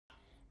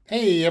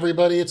Hey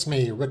everybody, it's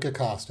me, Rick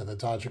Acosta, the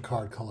Dodger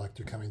Card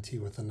Collector, coming to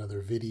you with another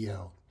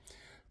video.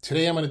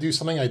 Today I'm going to do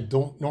something I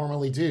don't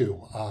normally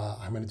do.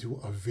 I'm going to do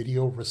a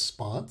video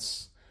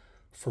response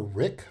for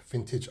Rick,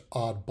 Vintage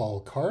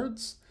Oddball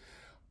Cards.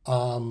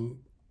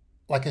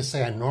 Like I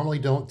say, I normally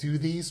don't do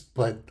these,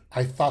 but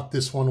I thought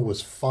this one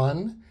was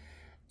fun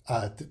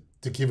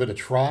to give it a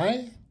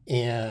try.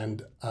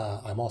 And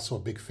I'm also a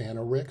big fan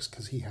of Rick's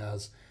because he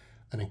has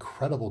an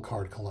incredible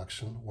card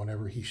collection.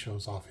 Whenever he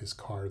shows off his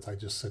cards, I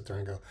just sit there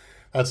and go,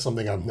 that's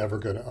something I'm never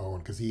going to own,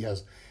 because he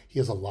has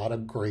a lot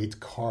of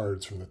great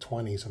cards from the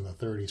 20s and the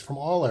 30s, from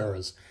all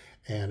eras,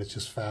 and it's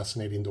just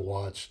fascinating to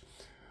watch.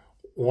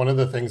 One of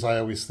the things I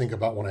always think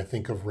about when I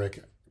think of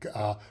Rick,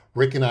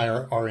 Rick and I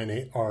are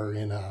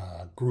in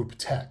a group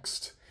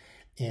text,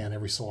 and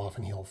every so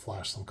often he'll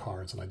flash some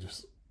cards, and I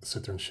just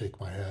sit there and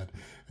shake my head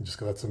and just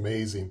go, that's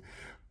amazing.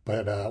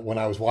 But when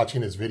I was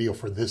watching his video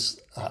for this,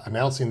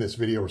 announcing this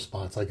video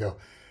response,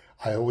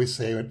 I always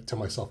say to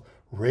myself,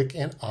 Rick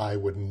and I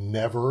would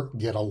never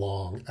get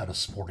along at a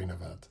sporting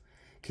event,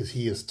 because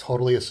he is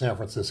totally a San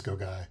Francisco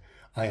guy.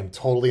 I am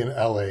totally an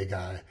LA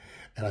guy,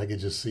 and I could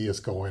just see us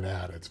going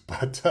at it.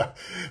 But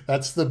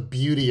that's the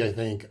beauty, I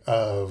think,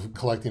 of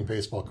collecting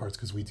baseball cards,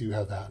 because we do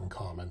have that in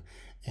common.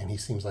 And he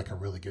seems like a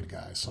really good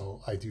guy.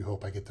 So I do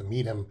hope I get to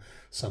meet him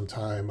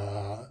sometime,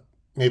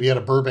 maybe at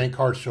a Burbank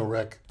card show,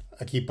 Rick.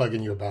 I keep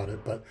bugging you about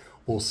it, but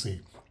we'll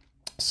see.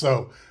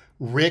 So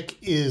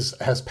Rick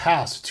has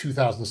passed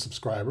 2,000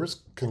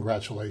 subscribers.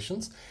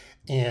 Congratulations.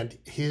 And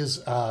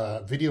his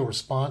video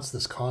response,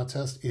 this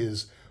contest,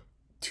 is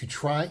to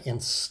try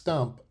and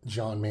stump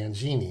John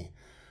Mangini,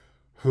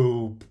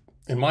 who,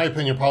 in my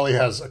opinion, probably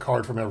has a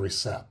card from every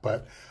set.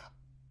 But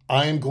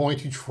I am going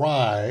to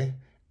try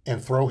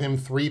and throw him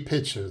 3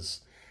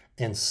 pitches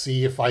and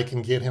see if I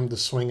can get him to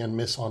swing and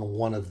miss on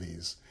one of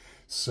these.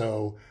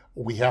 So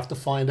we have to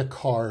find a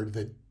card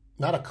that,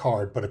 not a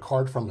card, but a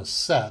card from a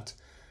set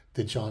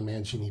that John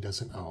Mangini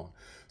doesn't own.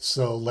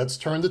 So let's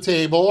turn the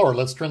table, or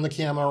let's turn the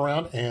camera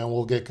around, and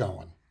we'll get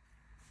going.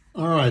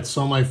 All right,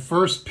 so my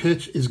first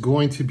pitch is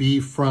going to be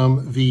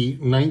from the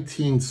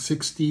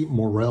 1960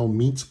 Morel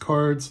Meets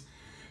cards.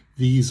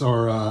 These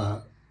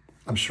are,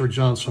 I'm sure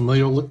John's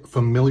familiar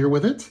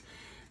with it.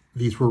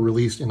 These were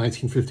released in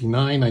 1959,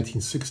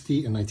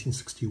 1960, and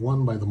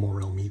 1961 by the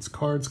Morel Meets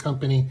Cards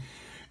Company.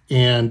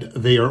 And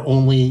they are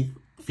only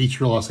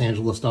feature Los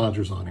Angeles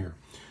Dodgers on here.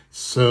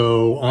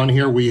 So on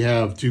here we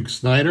have Duke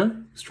Snider,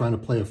 who's trying to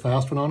play a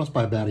fast one on us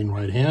by batting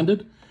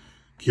right-handed.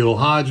 Gil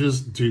Hodges,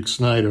 Duke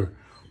Snider,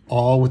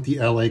 all with the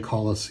LA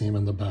Coliseum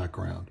in the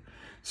background.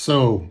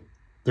 So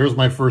there's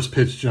my first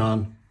pitch,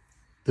 John.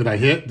 Did I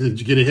hit? Did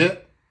you get a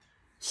hit?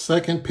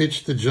 Second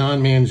pitch to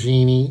John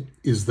Mangini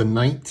is the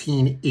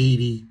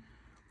 1980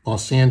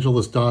 Los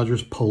Angeles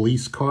Dodgers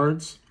police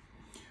cards.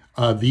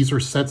 These are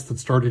sets that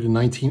started in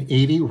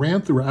 1980, ran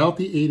throughout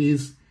the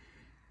 80s,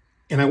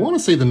 and I want to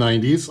say the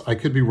 90s. I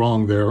could be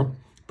wrong there,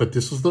 but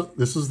this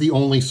is the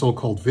only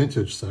so-called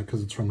vintage set,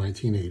 because it's from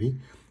 1980.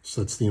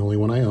 So that's the only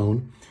one I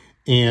own.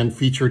 And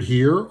featured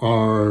here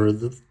are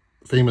the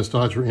famous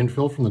Dodger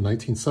infield from the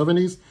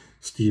 1970s: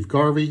 Steve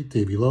Garvey,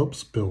 Davey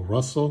Lopes, Bill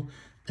Russell,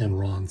 and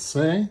Ron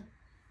Cey.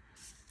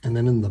 And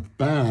then in the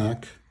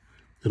back,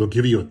 it'll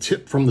give you a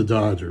tip from the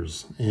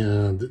Dodgers,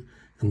 and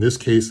in this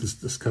case, it's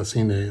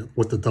discussing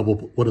what a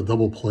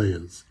double play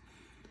is.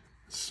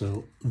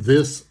 So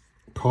this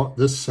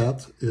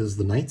set is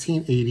the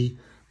 1980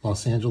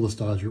 Los Angeles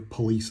Dodger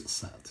police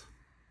set.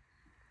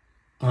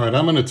 All right,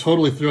 I'm going to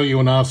totally throw you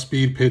an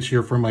off-speed pitch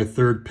here for my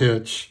third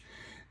pitch,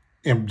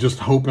 and just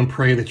hope and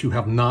pray that you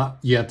have not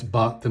yet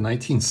bought the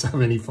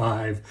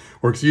 1975,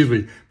 or excuse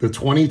me, the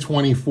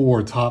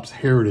 2024 Topps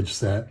Heritage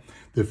set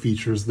that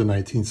features the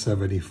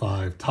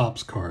 1975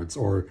 Topps cards,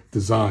 or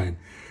design.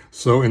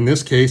 So in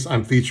this case,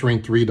 I'm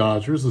featuring 3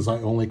 Dodgers, as I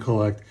only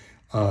collect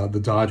the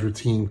Dodger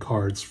team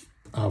cards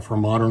for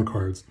modern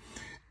cards.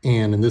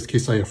 And in this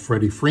case, I have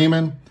Freddie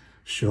Freeman,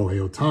 Shohei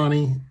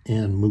Ohtani,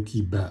 and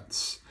Mookie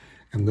Betts.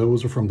 And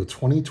those are from the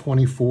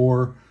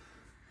 2024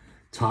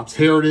 Topps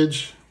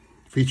Heritage,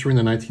 featuring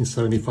the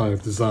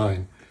 1975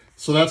 design.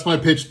 So that's my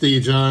pitch to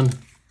you, John.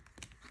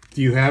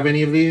 Do you have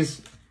any of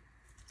these?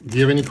 Do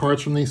you have any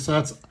cards from these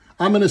sets?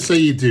 I'm going to say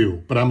you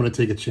do, but I'm going to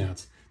take a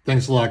chance.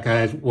 Thanks a lot,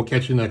 guys. We'll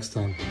catch you next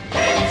time.